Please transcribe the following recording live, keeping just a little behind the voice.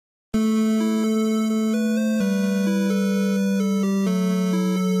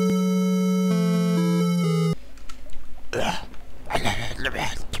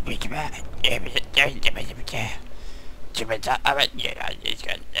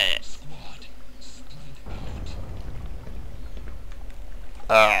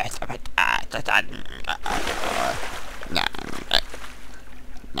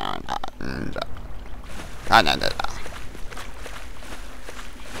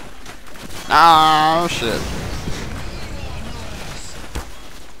Oh shit.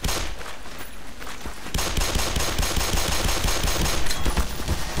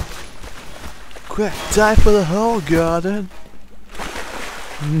 Quick, die for the whole garden.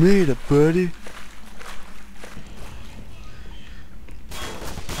 Made it, buddy.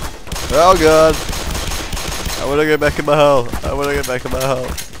 Oh god. I wanna get back in my hole. I wanna get back in my hole.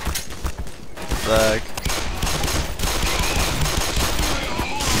 Like.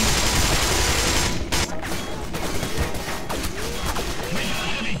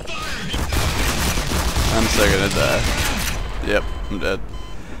 I'm so gonna die. Yep, I'm dead.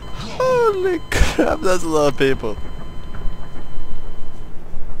 Holy crap, that's a lot of people.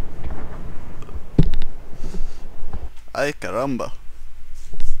 Ay caramba.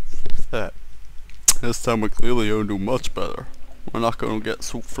 Alright. This time we're clearly gonna do much better. We're not gonna get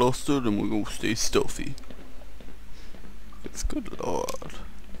so flustered and we're gonna stay stealthy. It's good lord.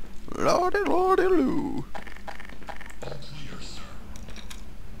 Lordy lordy loo.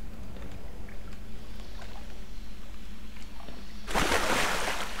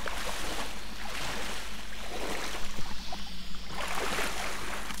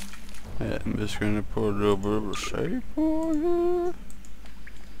 Yeah, I'm just gonna put a little bit of a shape on here.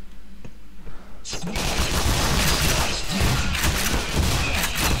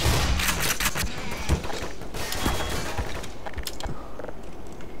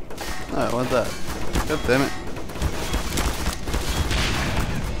 No, I want that. God damn it.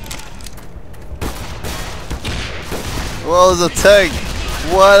 Well, there's a tank.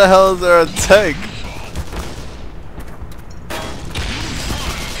 Why the hell is there a tank?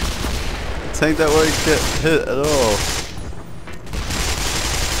 Tank that won't get hit at all.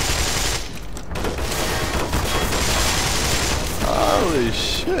 Holy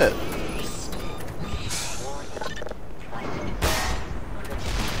shit.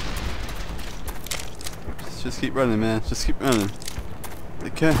 Just keep running, man. Just keep running.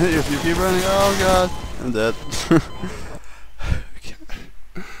 They can't hit you if you keep running. Oh god. I'm dead.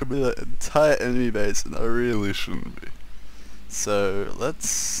 I'll be the entire enemy base and I really shouldn't be. So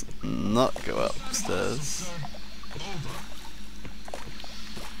let's not go upstairs.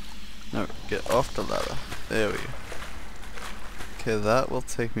 No, get off the ladder. There we go. Okay, that will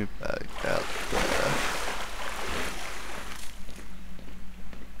take me back out there.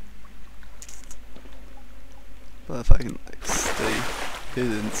 But if I can like stay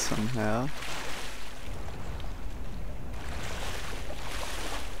hidden somehow.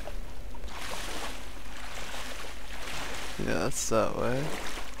 Yeah, that's that way.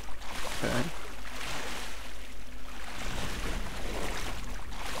 Okay.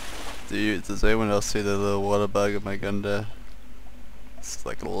 Does anyone else see the little water bug in my gun there? It's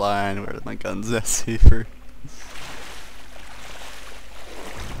like a line where my gun's that see-through.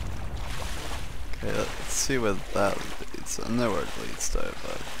 Okay, let's see where that leads. I know where it leads though,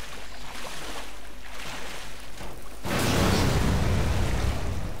 but...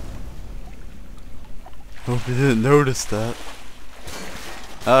 Hope you didn't notice that.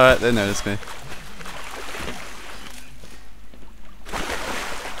 Alright, they noticed me.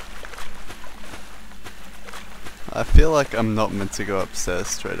 I feel like I'm not meant to go upstairs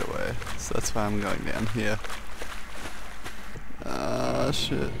straight away, so that's why I'm going down here. Ah,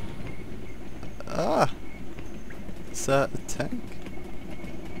 shit. Ah! Is that a tank?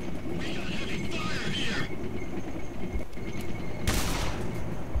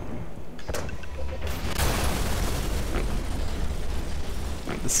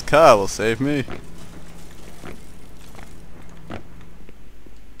 This car will save me.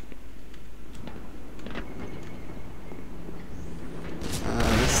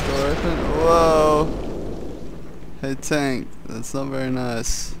 This door open? Whoa! Hey tank, that's not very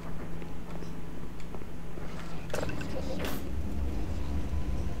nice.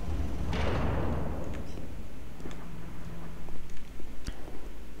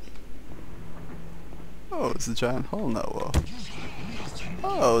 Oh, it's a giant hole in that wall.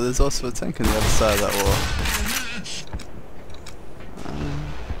 Oh, there's also a tank on the other side of that wall.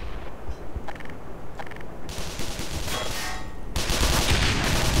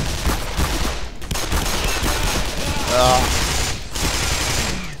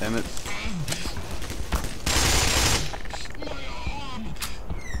 Damn it.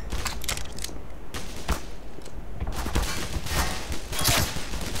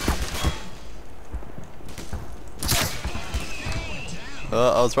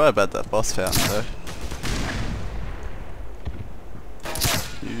 Well, I was right about that boss fountain though.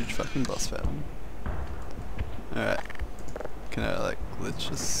 Huge fucking boss fountain. Alright. Can I like glitch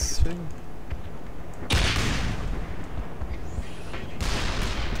this thing?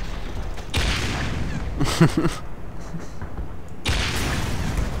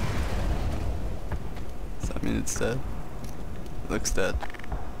 Does that mean it's dead? It looks dead.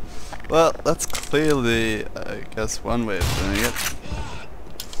 Well, that's clearly, I guess, one way of doing it.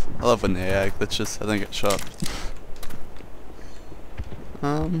 I love when the AI glitches, I think it's sharp.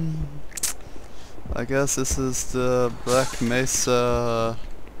 I guess this is the Black Mesa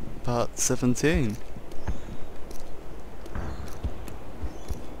part 17.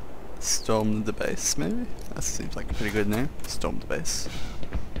 Storm the base, maybe? That seems like a pretty good name. Storm the base.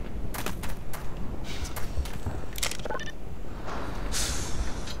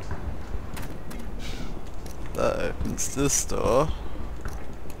 That opens this door.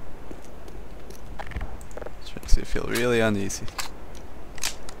 Which makes me feel really uneasy.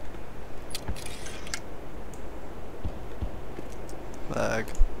 Lag.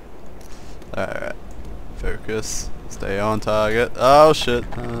 Alright. Focus. Stay on target. Oh shit.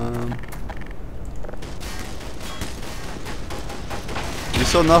 You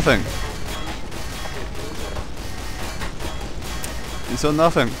saw nothing. You saw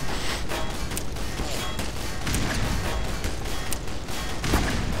nothing.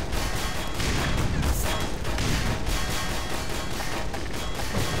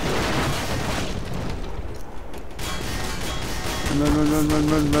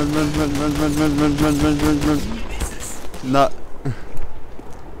 Run. No.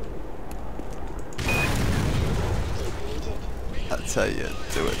 That's how you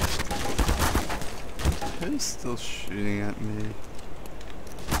do it. Who's still shooting at me?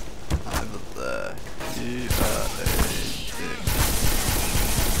 Over there. You are a dick.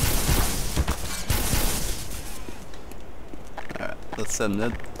 Alright, let's send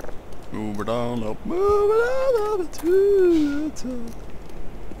it. Move it on up to the top.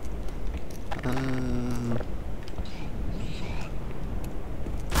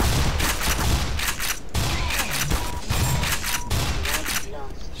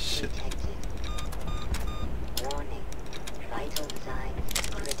 Shit.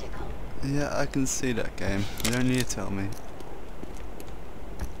 Yeah, I can see that game. You don't need to tell me.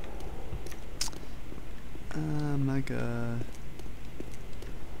 Oh my god.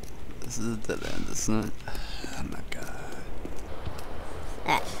 This is a dead end, isn't it? Oh my god.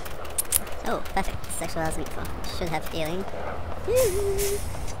 Alright. Oh, perfect. Sexual as before. Should have healing.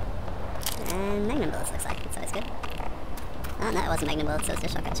 And magnum bullets looks like it's always good. Oh no, it wasn't magnum bullets, it was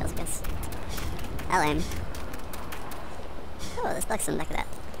just shotgun shells, I guess. How lame. Oh, there's bugs on the back of that.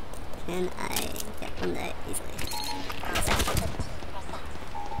 Can I get one there easily?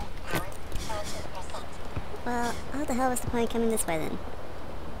 Well, what the hell was the point coming this way then?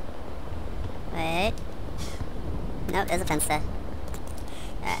 Wait. Nope, there's a fence there.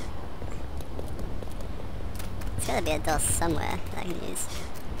 Alright. There's gotta be a door somewhere that I can use.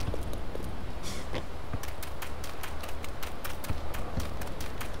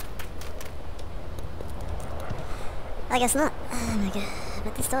 I guess not. Oh my god.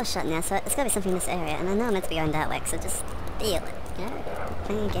 But this door's shut now, so it's gotta be something in this area, and I know I'm meant to be going that way, so just feel it, you know?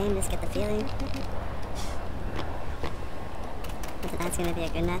 Playing a game, just get the feeling. Tonight's gonna be a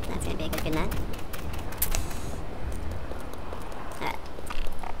good night, tonight's gonna be a good night. Alright.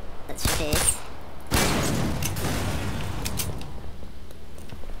 Let's chase.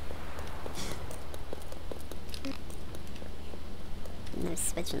 No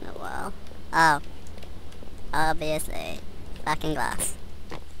switch in the wall. Oh. Obviously. Fucking glass.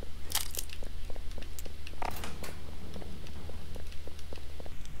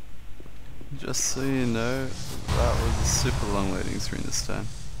 Just so you know, that was a super long loading screen this time.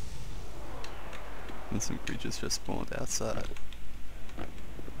 And some creatures just spawned outside.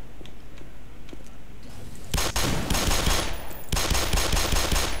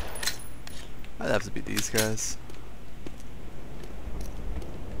 Might have to be these guys.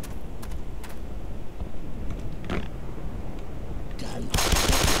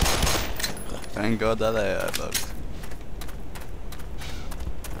 Thank God that AI bugged.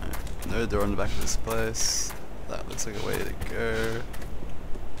 Alright, no door on the back of this place. That looks like a way to go.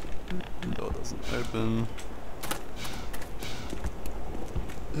 The door doesn't open.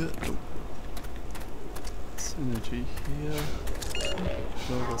 Synergy here.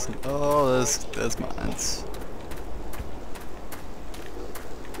 Door doesn't. Oh, there's mines.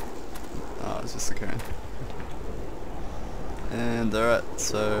 Oh, it's just a cone. And alright,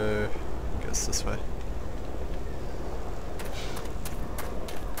 so. This way.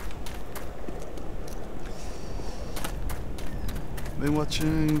 been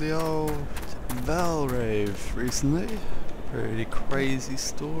watching the old Val rave recently. Pretty crazy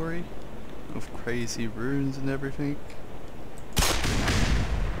story of crazy runes and everything.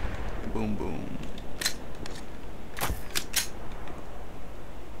 Boom boom.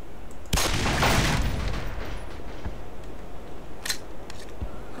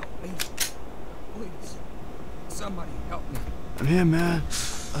 Help me. Please. Somebody help me. I'm here, man.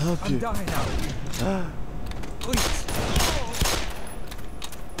 I'll help you. I'm dying out here. Please.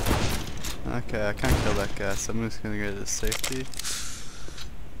 Okay, I can't kill that guy, so I'm just gonna go to safety.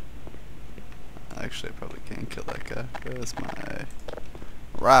 Actually, I probably can't kill that guy. Where's my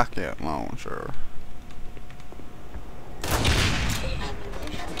rocket launcher?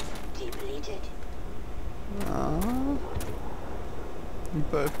 Aww.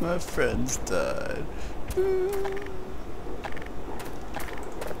 Both my friends died.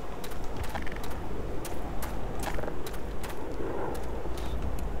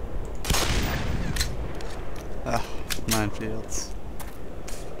 Ah, minefields.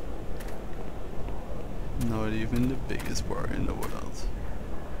 Not even the biggest worry in the world.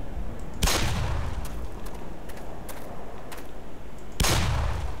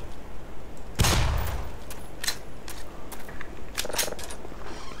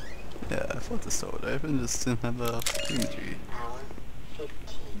 Yeah, I thought the store would open, just didn't have a imagery.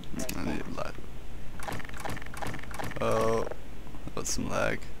 I need light. Oh, got some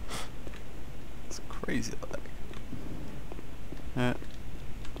lag. It's crazy lag. Not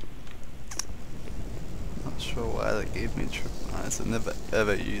sure why they gave me triple eyes. I never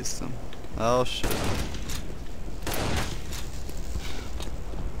ever used them. Oh shit. Do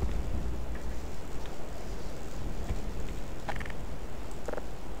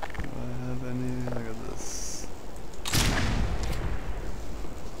I have any? Look at this.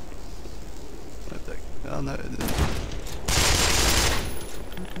 Oh no, it didn't.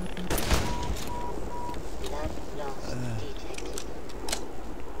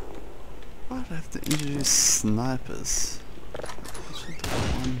 Why'd I have to introduce snipers? That's the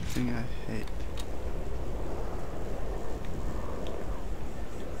one thing I hate.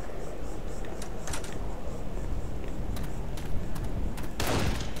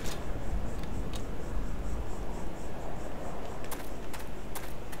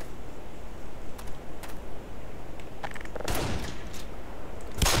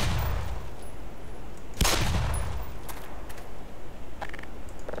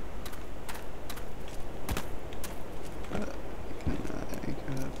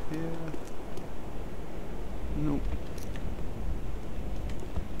 Nope.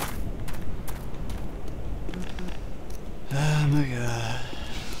 Oh my god.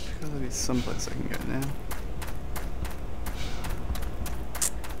 There's gotta be someplace I can go now.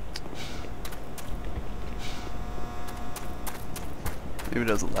 Maybe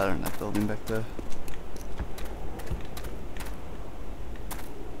there's a ladder in that building back there.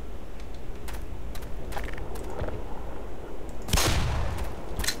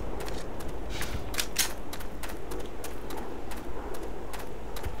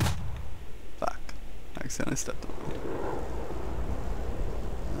 Accidentally stepped on.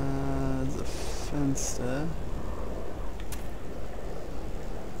 There's a fence there.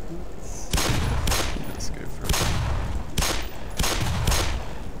 Let's go for it.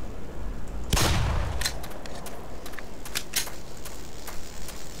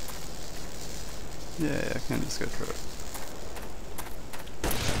 Yeah, I can just go through it.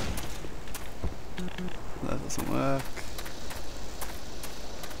 That doesn't work.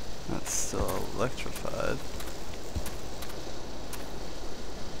 That's still electrified.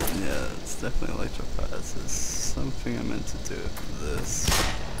 Yeah, it's definitely electrified. So there's something I meant to do with this.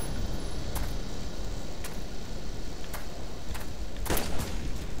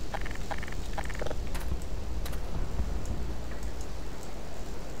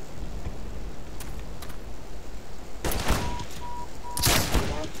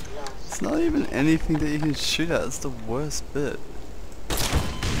 It's not even anything that you can shoot at. It's the worst bit.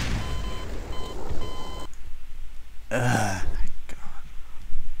 My god.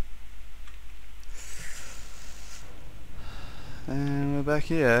 And we're back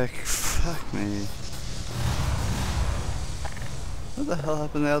here. Fuck me. What the hell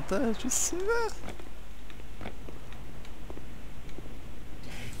happened out there? Did you see that?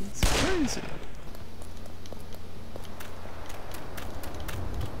 It's crazy.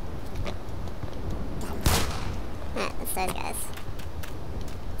 Alright, it's those guys.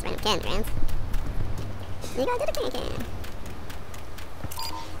 It's random cannon rounds. You gotta do the can.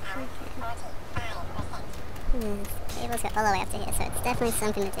 Cables go all the way up to here, so it's definitely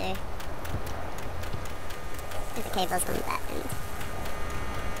something to do. I think the cable's on that end.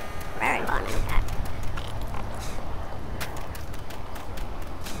 very important, in fact.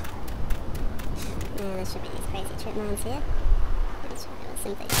 Yeah, there should be these crazy trip mines here. Which I will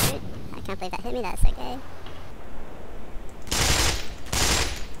simply shoot. I can't believe that hit me, that's okay.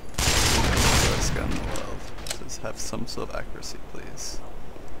 First gun in the world. Just have some sort of accuracy, please.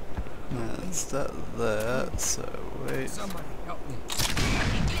 That's that there, so wait. Somebody help me.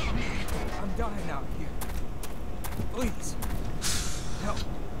 I'm dying out here. Please. Help.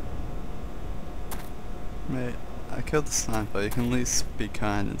 Mate, I killed the sniper, you can at least be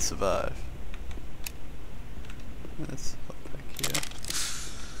kind and survive. Let's hop back here.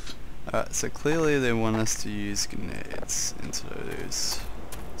 Alright, so clearly they want us to use grenades into those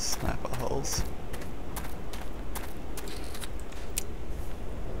sniper holes.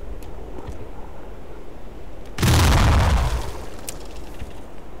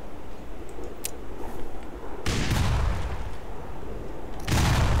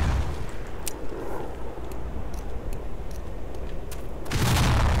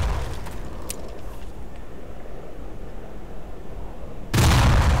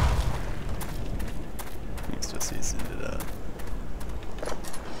 It's just easy to do that.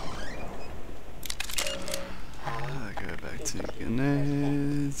 Go back to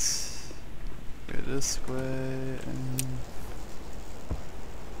grenades. Go this way and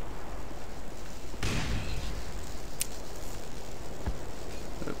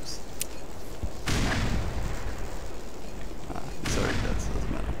oops. He's already dead, so it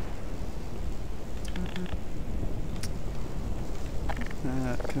doesn't matter.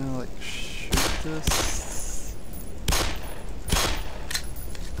 Can I like shoot this?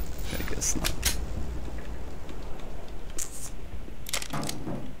 I guess not.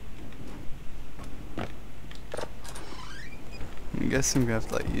 I guess I'm gonna have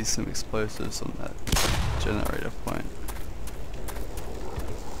to like use some explosives on that generator point.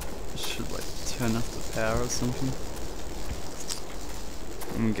 I should like turn off the power or something.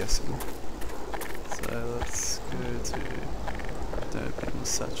 I'm guessing. So let's go to don't open the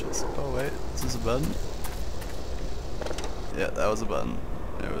satchels. Oh wait, is this a button? Yeah, that was a button.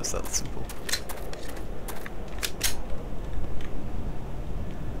 It was that simple.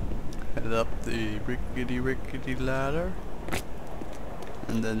 Head up the rickety ladder.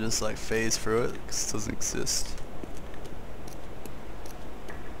 And then just like phase through it, because it doesn't exist.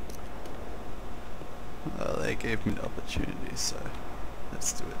 They gave me the opportunity, so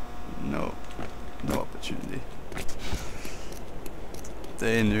let's do it. No opportunity.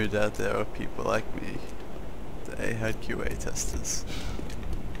 They knew that there were people like me. They had QA testers.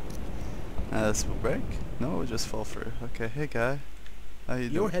 This will break? No, it will just fall through. Okay, hey guy. How you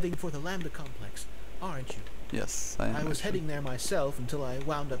doing? You're heading for the Lambda complex, aren't you? Yes, I am. I was actually heading there myself until I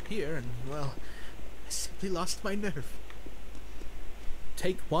wound up here and, well, I simply lost my nerve.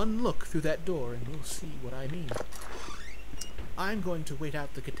 Take one look through that door and we'll see what I mean. I'm going to wait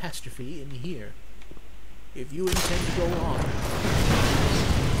out the catastrophe in here. If you intend to go on,